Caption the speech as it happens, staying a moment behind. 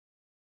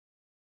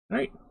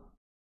Alright.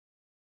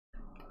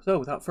 So,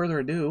 without further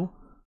ado,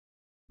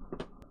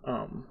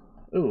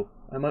 ooh,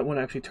 I might want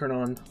to actually turn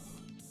on...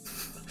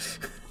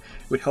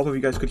 It would help if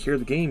you guys could hear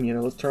the game, you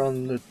know, let's turn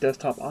on the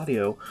desktop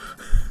audio.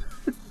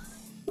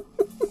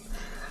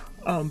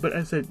 But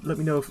as I said, let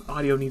me know if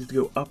audio needs to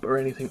go up or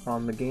anything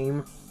on the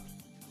game.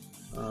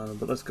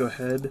 But let's go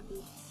ahead,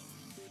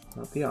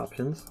 not the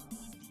options,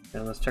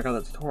 and let's check out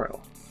that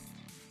tutorial.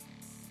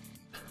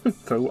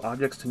 Throw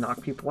objects to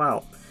knock people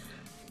out.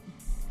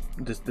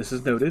 This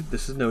is noted,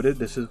 this is noted,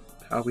 this is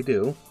how we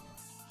do.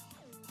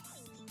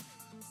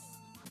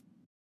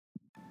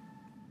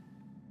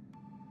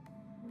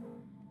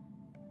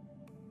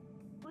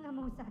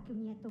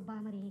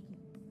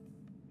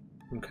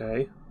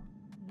 Okay.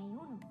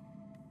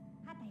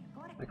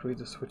 Actually,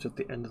 just switch at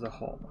the end of the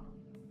hall.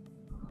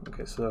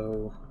 Okay,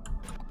 so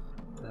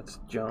that's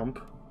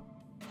jump.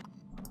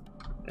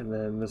 And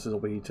then this is a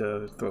way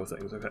to throw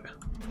things, okay.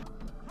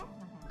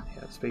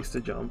 Yeah, space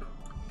to jump.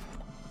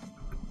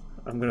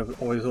 I'm gonna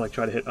always like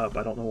try to hit up,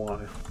 I don't know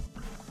why.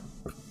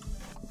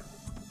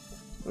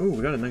 Ooh,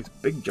 we got a nice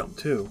big jump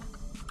too.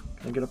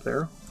 Can I get up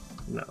there?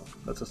 No,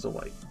 that's just a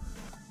light.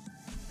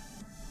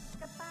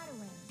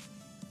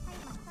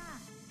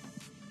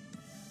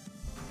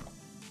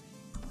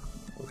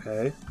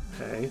 Okay,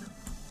 okay.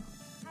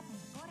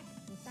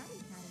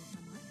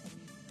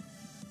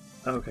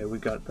 Okay, we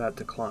got that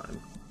to climb.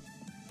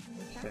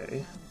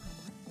 Okay.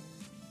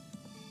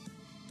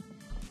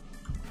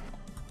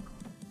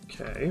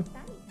 Okay.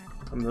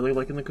 I'm really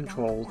liking the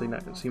controls, they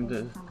seem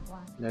to be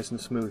nice and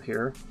smooth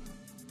here.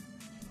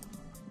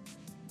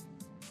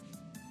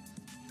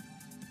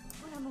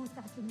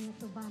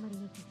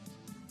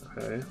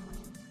 Okay.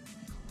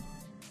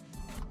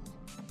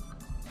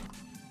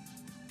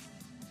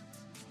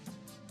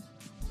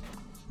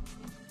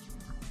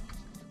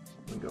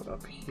 We go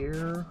up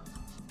here.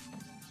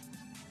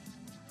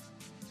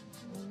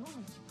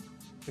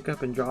 Pick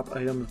up and drop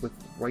items with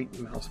right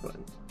mouse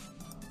button.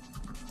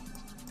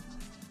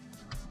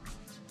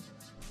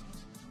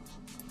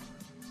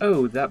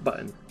 Oh, that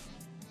button.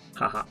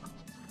 Haha.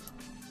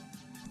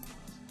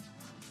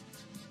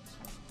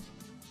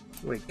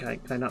 Wait, can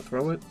I not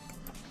throw it?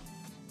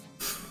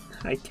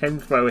 I can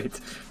throw it.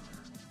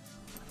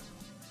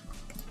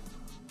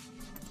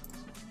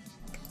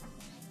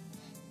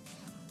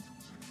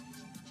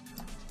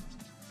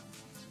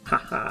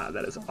 Haha,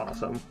 that is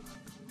awesome.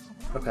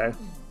 Okay.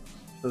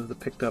 This is the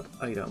picked up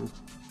item.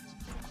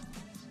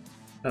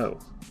 Oh.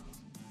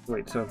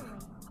 Wait, so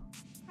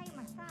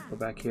go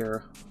back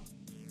here.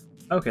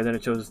 Okay, then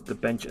it shows the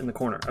bench in the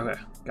corner. Okay,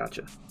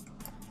 gotcha.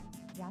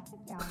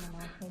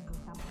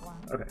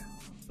 Okay,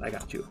 I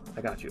got you.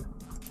 I got you.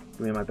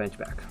 Give me my bench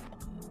back.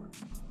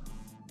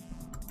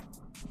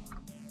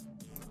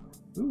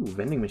 Ooh,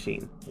 vending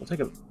machine. We'll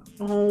take a...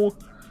 Oh!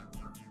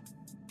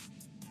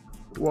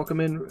 Welcome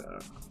in,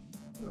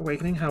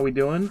 Awakening. How we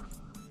doing?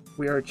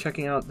 We are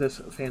checking out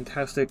this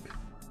fantastic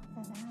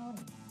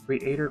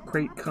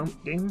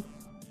CreatorCrate game.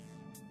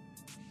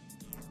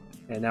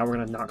 And now we're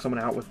gonna knock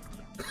someone out with...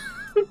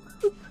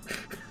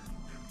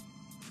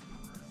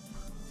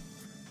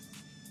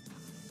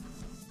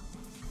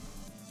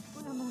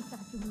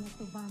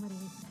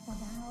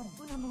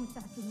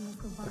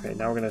 Okay,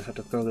 now we're gonna have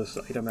to throw this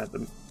item at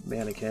the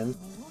mannequin.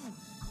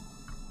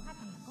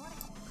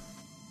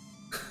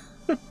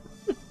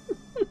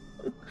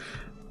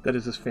 That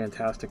is just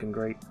fantastic and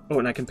great. Oh,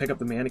 and I can pick up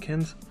the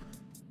mannequins?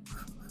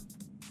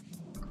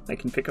 I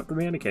can pick up the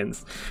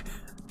mannequins.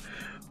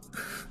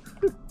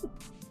 You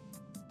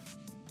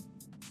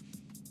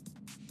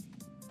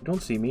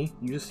don't see me,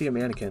 you just see a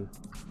mannequin.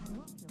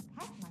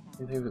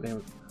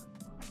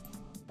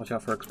 Watch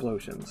out for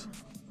explosions.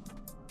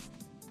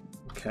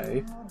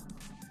 Okay.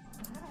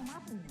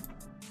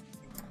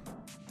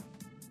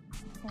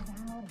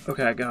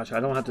 Okay, gosh, I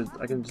don't have to,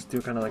 I can just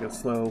do kind of like a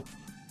slow...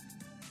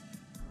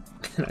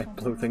 and I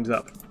blow things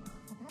up.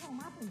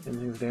 And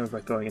things damaged by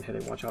throwing and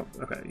hitting, watch out.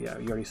 Okay, yeah,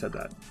 you already said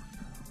that.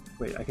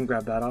 Wait, I can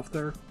grab that off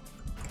there?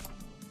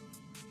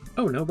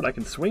 Oh no, but I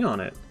can swing on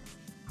it.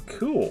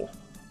 Cool.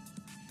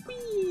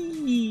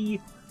 Whee!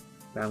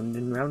 Round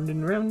and round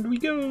and round we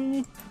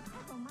go!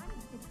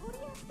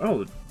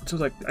 Oh, so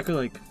like, I could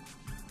like...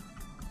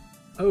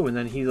 Oh, and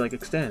then he like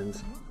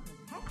extends.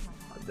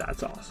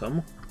 That's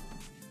awesome.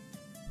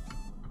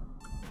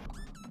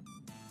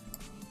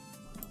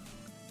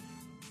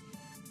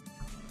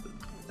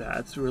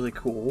 That's really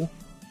cool.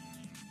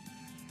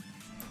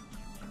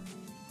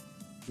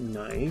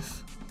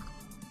 Nice.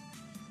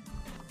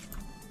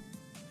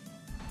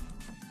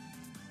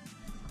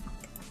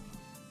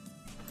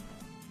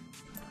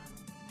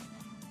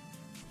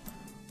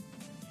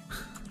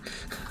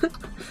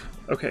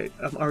 Okay,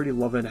 I'm already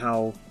loving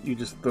how you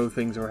just throw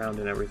things around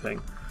and everything.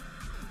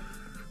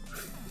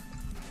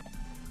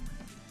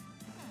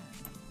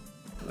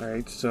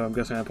 Alright, so I'm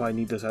guessing I probably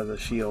need this as a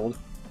shield.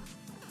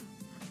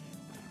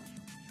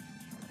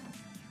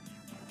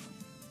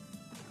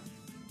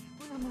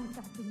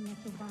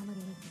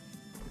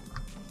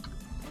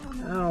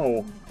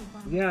 Ow!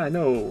 Yeah, I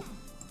know.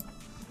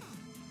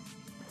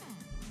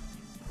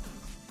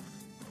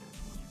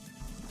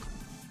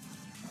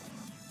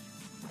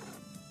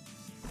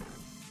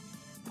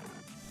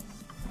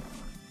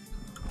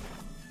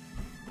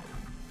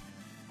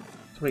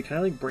 Wait, can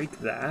I like break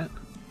that?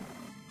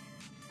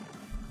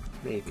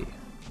 Maybe.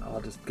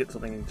 I'll just get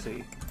something and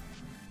see.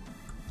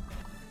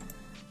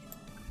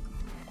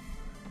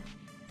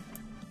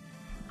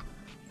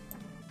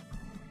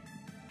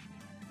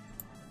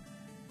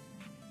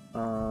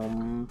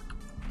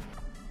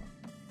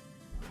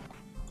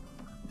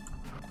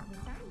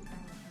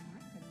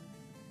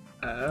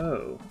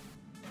 Oh.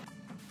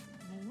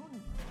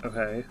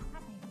 Okay.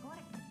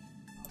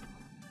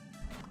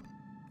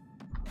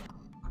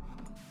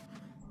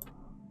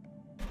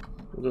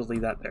 We'll just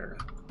leave that there.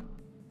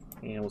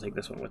 And we'll take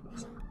this one with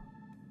us.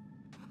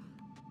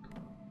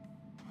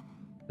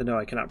 But no,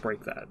 I cannot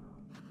break that.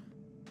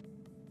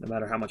 No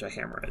matter how much I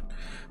hammer it.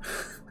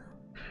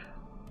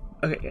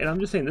 Okay, and I'm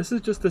just saying, this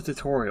is just the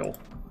tutorial.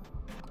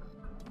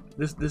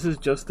 This is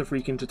just the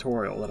freaking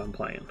tutorial that I'm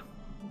playing.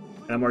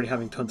 And I'm already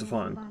having tons of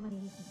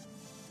fun.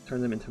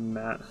 Turn them into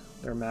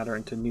their matter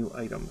into new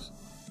items.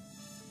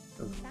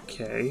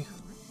 Okay.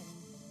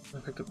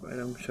 Effective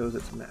item shows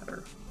its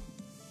matter.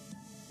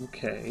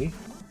 Okay.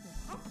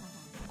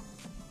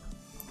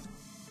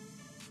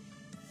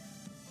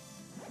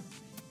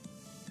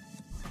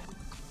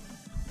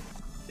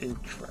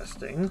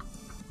 Interesting.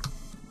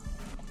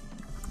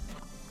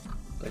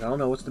 Like, I don't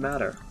know what's the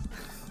matter.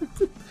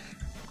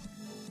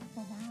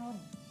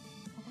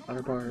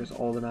 Outer bar is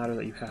all the matter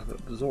that you have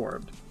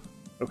absorbed.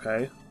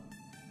 Okay.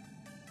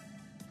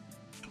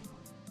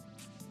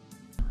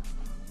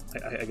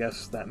 I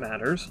guess that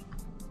matters.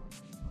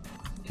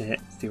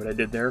 See what I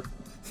did there?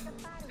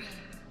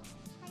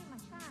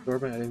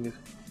 Absorbing, I didn't get...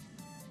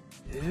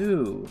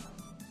 Ew.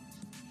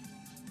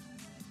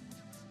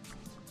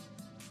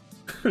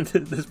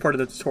 This part of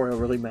the tutorial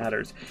really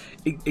matters.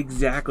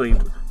 Exactly.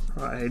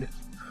 Pride.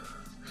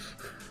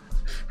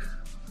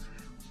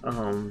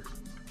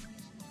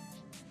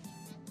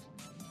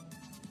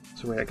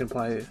 So wait, I can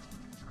apply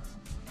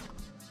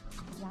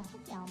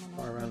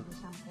bar around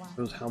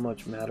shows how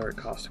much matter it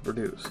costs to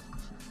produce.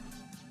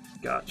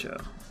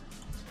 Gotcha.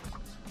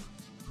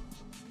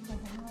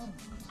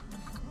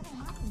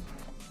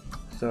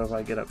 So if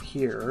I get up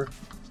here,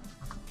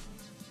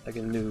 I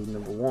can do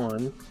number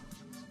 1.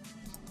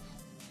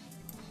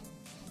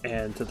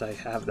 And since I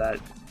have that,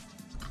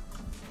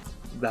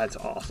 that's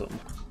awesome.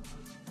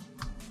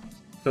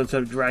 So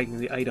instead of dragging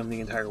the item the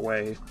entire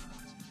way,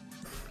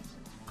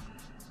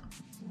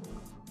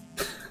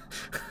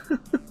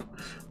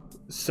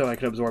 so I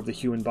can absorb the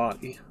human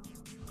body.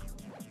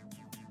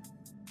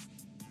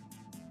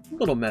 A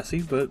little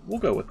messy, but we'll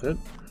go with it.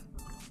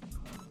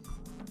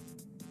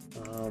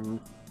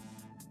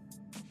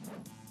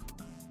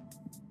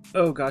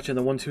 Oh, gotcha, and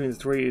the 1, 2, and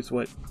 3 is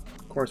what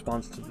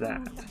corresponds to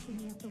that.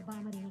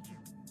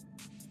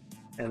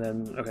 And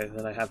then, okay,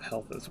 then I have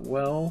health as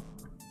well.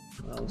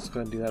 Let's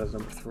go ahead and do that as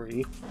number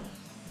 3.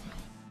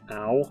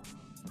 Ow.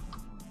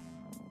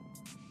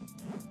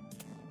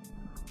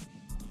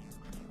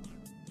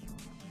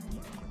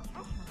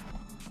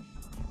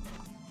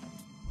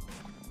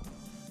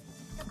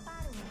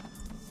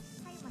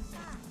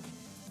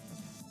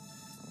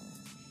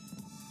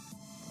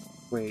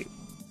 Wait,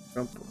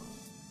 jump.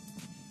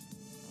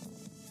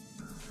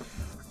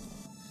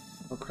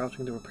 While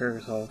crouching to repair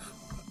yourself.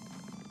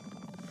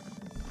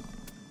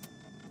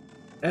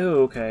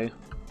 Oh, okay.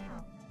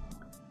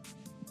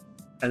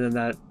 And then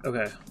that,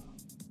 okay.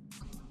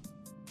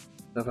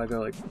 So if I go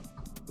like,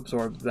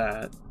 absorb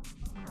that.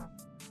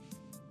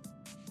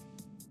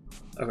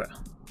 Okay.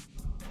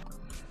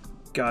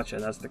 Gotcha,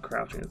 and that's the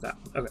crouching, is that.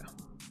 Okay.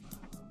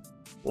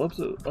 Well,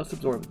 let's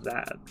absorb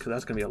that, because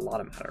that's going to be a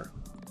lot of matter.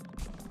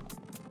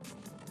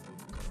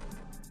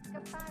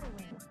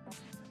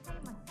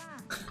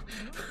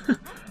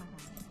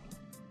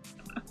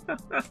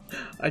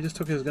 I just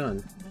took his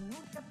gun.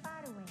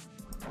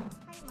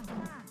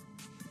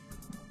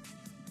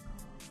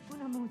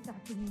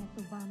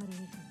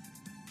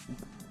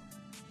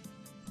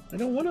 I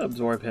don't want to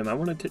absorb him. I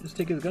want to just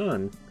take his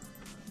gun.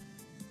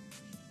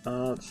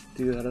 Let's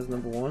do that as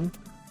number 1.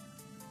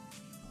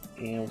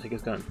 And we'll take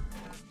his gun.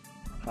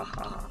 Ha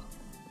ha ha.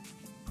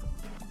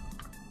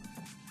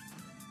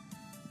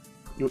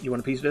 You want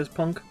a piece of this,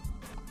 punk?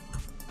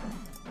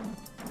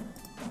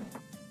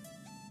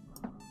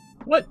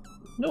 What?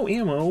 No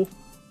ammo?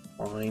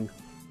 Fine.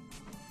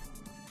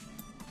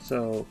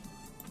 So,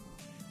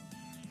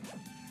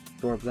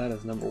 absorb that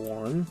as number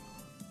 1.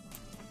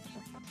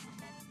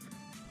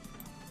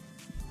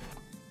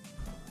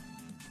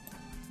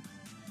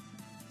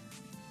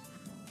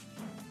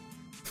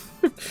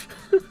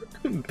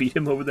 Beat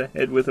him over the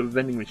head with a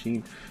vending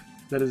machine.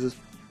 That is just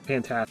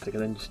fantastic.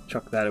 And then just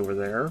chuck that over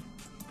there.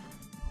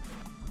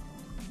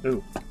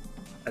 Ooh.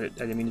 I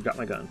didn't mean to drop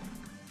my gun.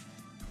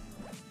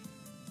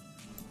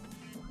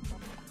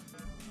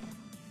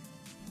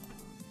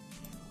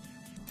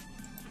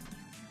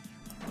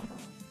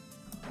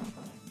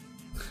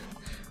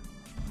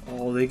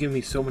 Oh, they give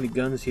me so many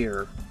guns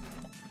here.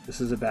 This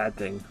is a bad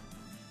thing.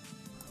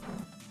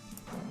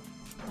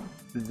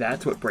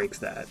 That's what breaks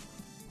that.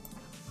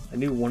 I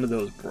knew one of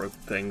those broke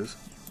things.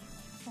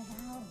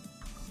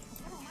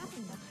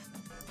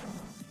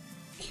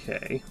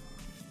 Okay.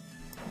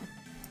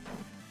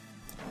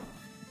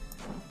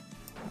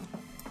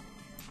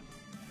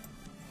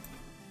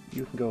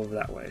 You can go over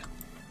that way.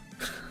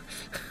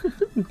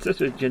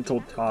 Such a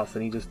gentle toss,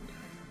 and he just,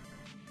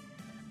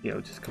 you know,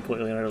 just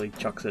completely and utterly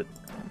chucks it.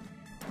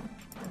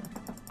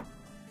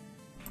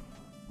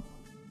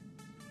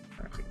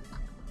 Alright.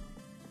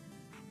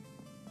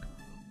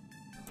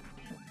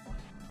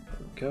 There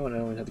we go, and I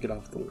don't have to get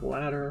off the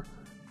ladder.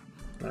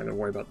 I'm not gonna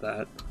worry about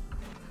that.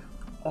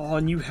 Oh,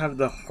 and you have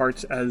the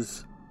hearts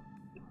as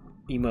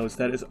emotes.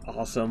 That is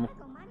awesome.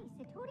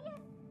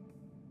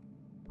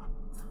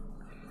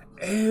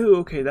 Oh,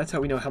 okay, that's how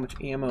we know how much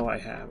ammo I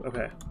have.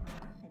 Okay.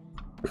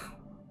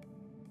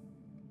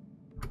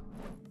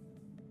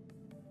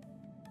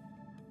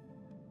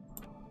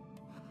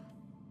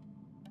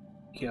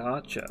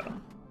 Gotcha.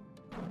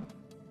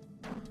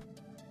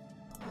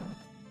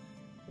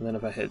 And then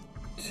if I hit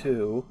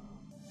 2...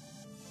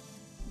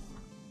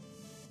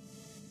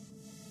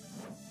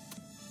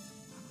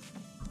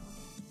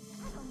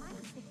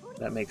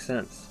 that makes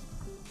sense.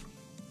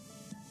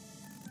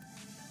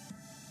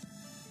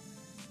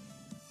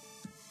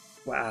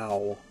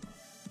 Wow.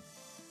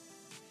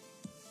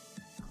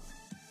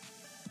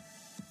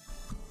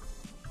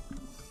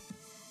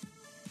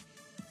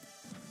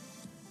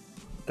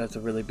 That's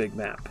a really big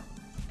map.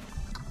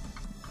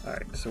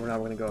 Alright, so we're now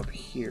going to go up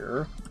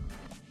here.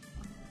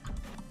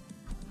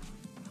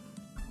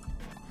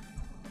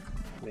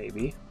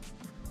 Maybe.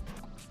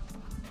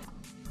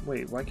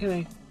 Wait, why can't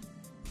I...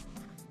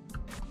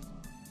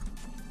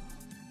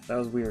 That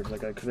was weird,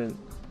 like I couldn't...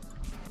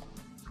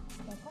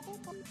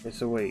 Okay,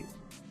 so wait.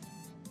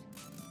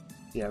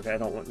 Yeah, okay, I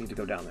don't need to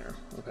go down there.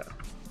 Okay.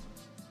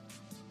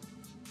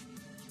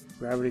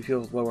 Gravity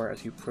feels lower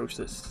as you approach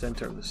the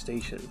center of the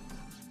station.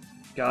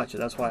 Gotcha,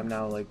 that's why I'm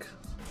now, like,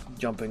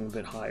 jumping a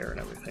bit higher and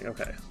everything.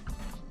 Okay.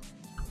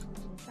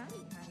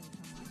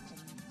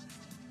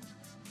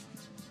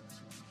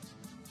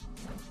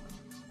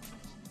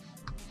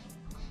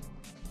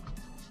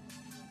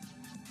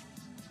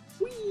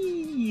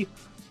 Whee!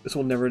 This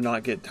will never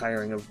not get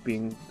tiring of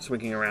being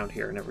swinging around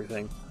here and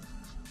everything.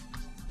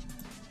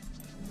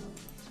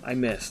 I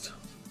missed.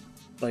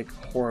 Like,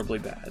 horribly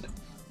bad.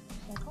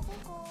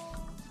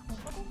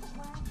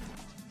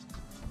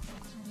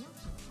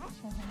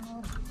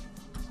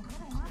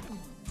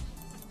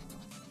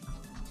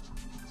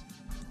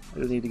 I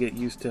just need to get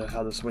used to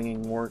how the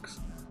swinging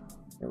works.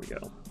 There we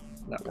go.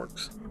 That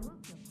works.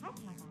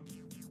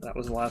 That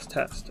was the last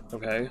test.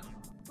 Okay.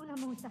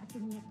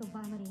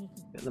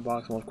 Get in the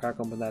box and we'll crack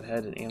open that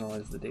head and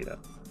analyze the data.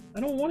 I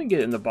don't want to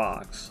get in the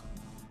box.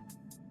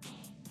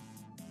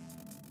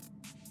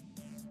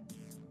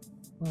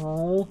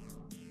 Oh.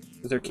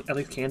 Is there at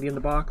least candy in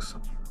the box?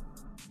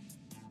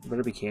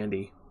 Better be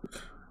candy.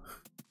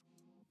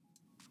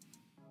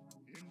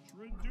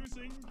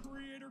 Introducing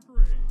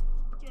CreatorCrate.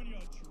 Turn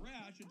your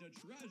trash into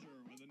treasure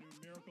with a new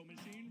miracle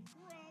machine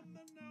from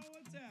the Now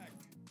Attack.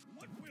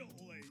 What will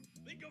they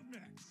think of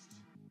next?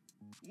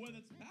 With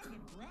its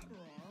patented grabber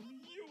arm,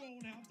 you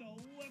won't have to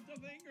lift a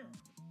finger.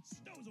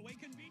 Stows away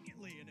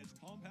conveniently in its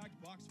compact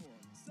box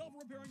form.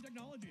 Self-repairing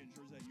technology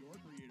ensures that your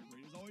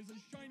CreatorCrate is always as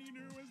shiny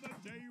new as the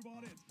day you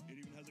bought it. It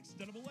even has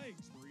extendable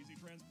legs for easy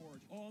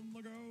transport on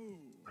the go.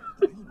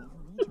 Available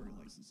for military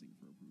licensing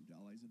for approved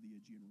allies of the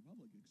Aegean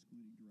Republic,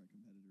 excluding direct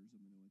competitors of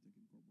Minoatic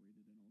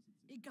Incorporated and all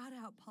subsidiaries. It got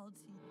out,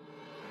 Palti.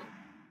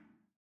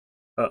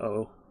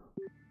 Uh-oh.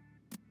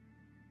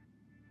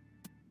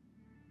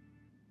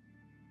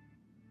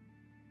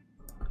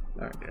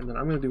 Alright, and then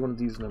I'm going to do one of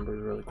these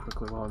numbers really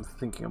quickly while I'm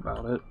thinking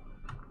about it.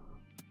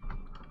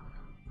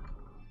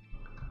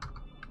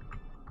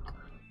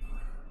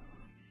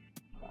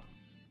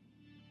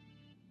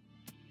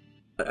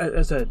 As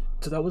I said,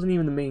 so that wasn't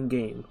even the main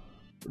game.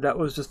 That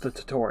was just the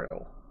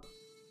tutorial.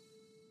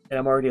 And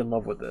I'm already in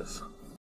love with this.